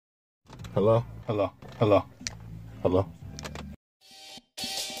Hello? Hello? Hello? Hello?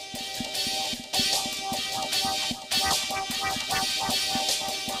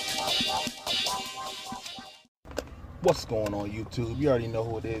 What's going on, YouTube? You already know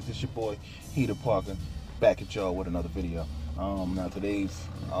who it is. It's your boy Heater Parker, back at y'all with another video. Now today's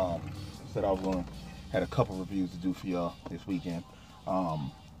said I was gonna had a couple reviews to do for y'all this weekend.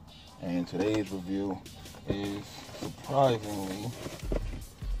 And today's review is surprisingly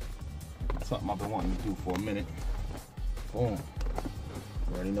something I've been wanting to do for a minute. Boom. You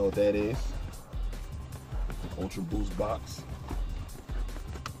already know what that is. Ultra Boost box.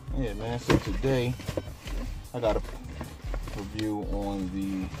 Yeah, man. So today I got a review on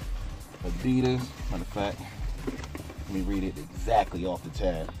the Adidas. Matter of fact, let me read it exactly off the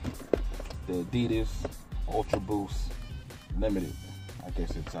tab. The Adidas Ultra Boost Limited. I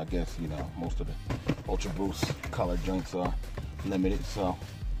guess you know most of the Ultra Boost color joints are limited. So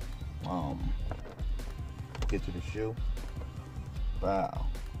get to the shoe. Wow,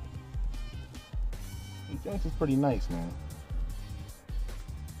 these joints is pretty nice, man.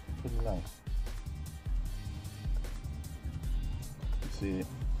 Pretty nice. You see it,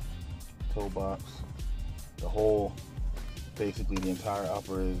 toe box. The whole, basically the entire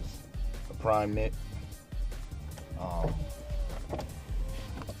upper is a prime knit.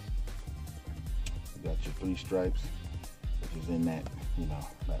 You got your 3 stripes, which is in that, you know,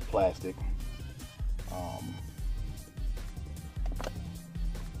 that plastic.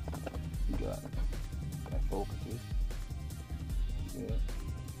 You got that focuses. Yeah.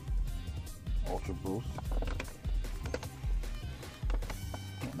 Ultra Boost.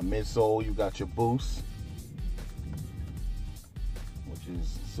 On the midsole, you got your Boost, which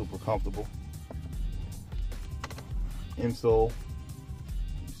is super comfortable. Insole,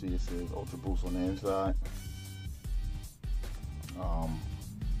 you see it says Ultra Boost on the inside.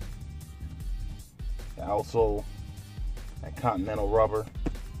 The outsole, that Continental rubber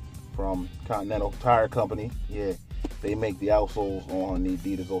from Continental Tire Company. Yeah, they make the outsoles on the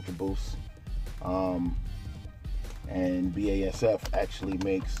Adidas Ultra Boost. And BASF actually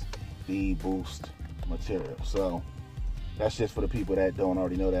makes the Boost material. So that's just for the people that don't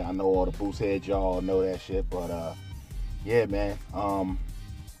already know that. I know all the Boost heads, y'all know that shit, but yeah, man.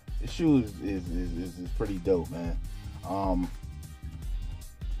 The shoe is pretty dope, man. I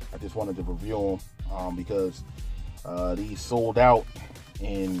just wanted to review them because these sold out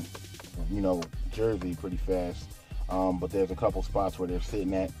in, you know, Jersey pretty fast. But there's a couple spots where they're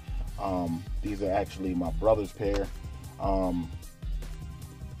sitting at. These are actually my brother's pair.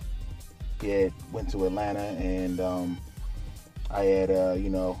 He had went to Atlanta, and I had you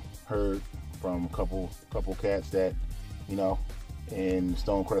know, heard from a couple cats that, you know, in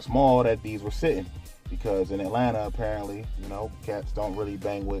Stonecrest Mall that these were sitting, because in Atlanta apparently, you know, cats don't really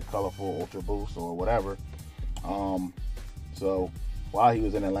bang with colorful Ultra Boost or whatever. So while he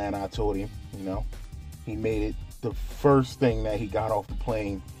was in Atlanta, I told him, you know, he made it the first thing that he got off the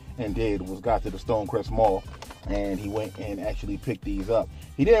plane and did was got to the Stonecrest Mall, and he went and actually picked these up.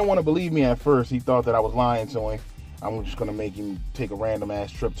 He didn't want to believe me at first. He thought that I was lying to him. I'm just gonna make him take a random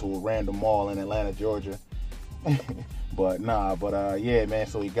ass trip to a random mall in Atlanta, Georgia. But nah, yeah, man,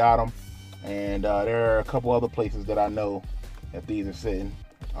 so he got them. And there are a couple other places that I know that these are sitting.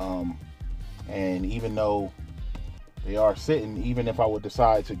 And even though they are sitting, even if I would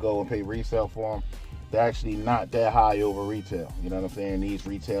decide to go and pay resale for them, they're actually not that high over retail. You know what I'm saying? These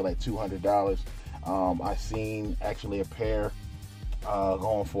retail at $200. I seen actually a pair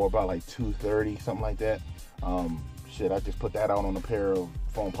going for about like $230, something like that. Shit, I just put that out on a pair of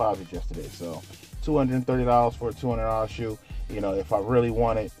Foam Posits yesterday. So $230 for a $200 shoe. You know, if I really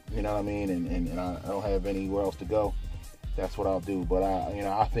want it, you know what I mean, and I don't have anywhere else to go, that's what I'll do. But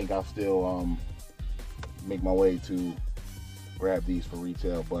I think I'll still make my way to grab these for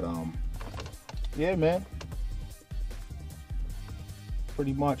retail. But yeah, man,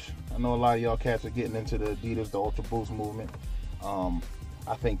 pretty much. I know a lot of y'all cats are getting into the Adidas, the Ultra Boost movement. I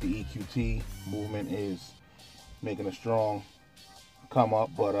think the EQT movement is making a strong come up.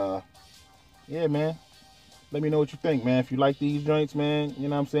 But yeah, man, let me know what you think, man. If you like these joints, man, you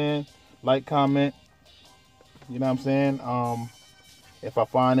know what I'm saying, like, comment, you know what I'm saying. If I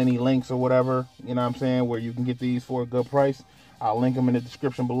find any links or whatever, you know what I'm saying, where you can get these for a good price, I'll link them in the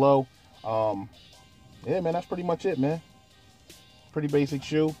description below. Yeah, man, that's pretty much it, man. Pretty basic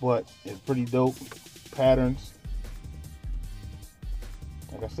shoe, but it's pretty dope. Patterns.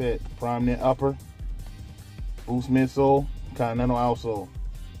 Like I said, prime knit upper, Boost midsole, Continental outsole.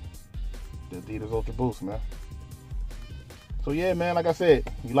 The Adidas Ultra Boost, man. So yeah, man, like I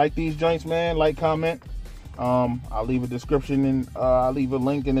said, you like these joints, man, like, comment. I'll leave a description and I'll leave a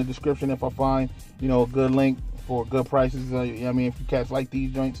link in the description if I find, you know, a good link for good prices. I mean, if you cats like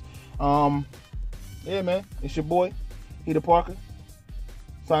these joints. Yeah, man, it's your boy, Heater Parker,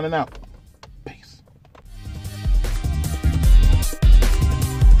 signing out.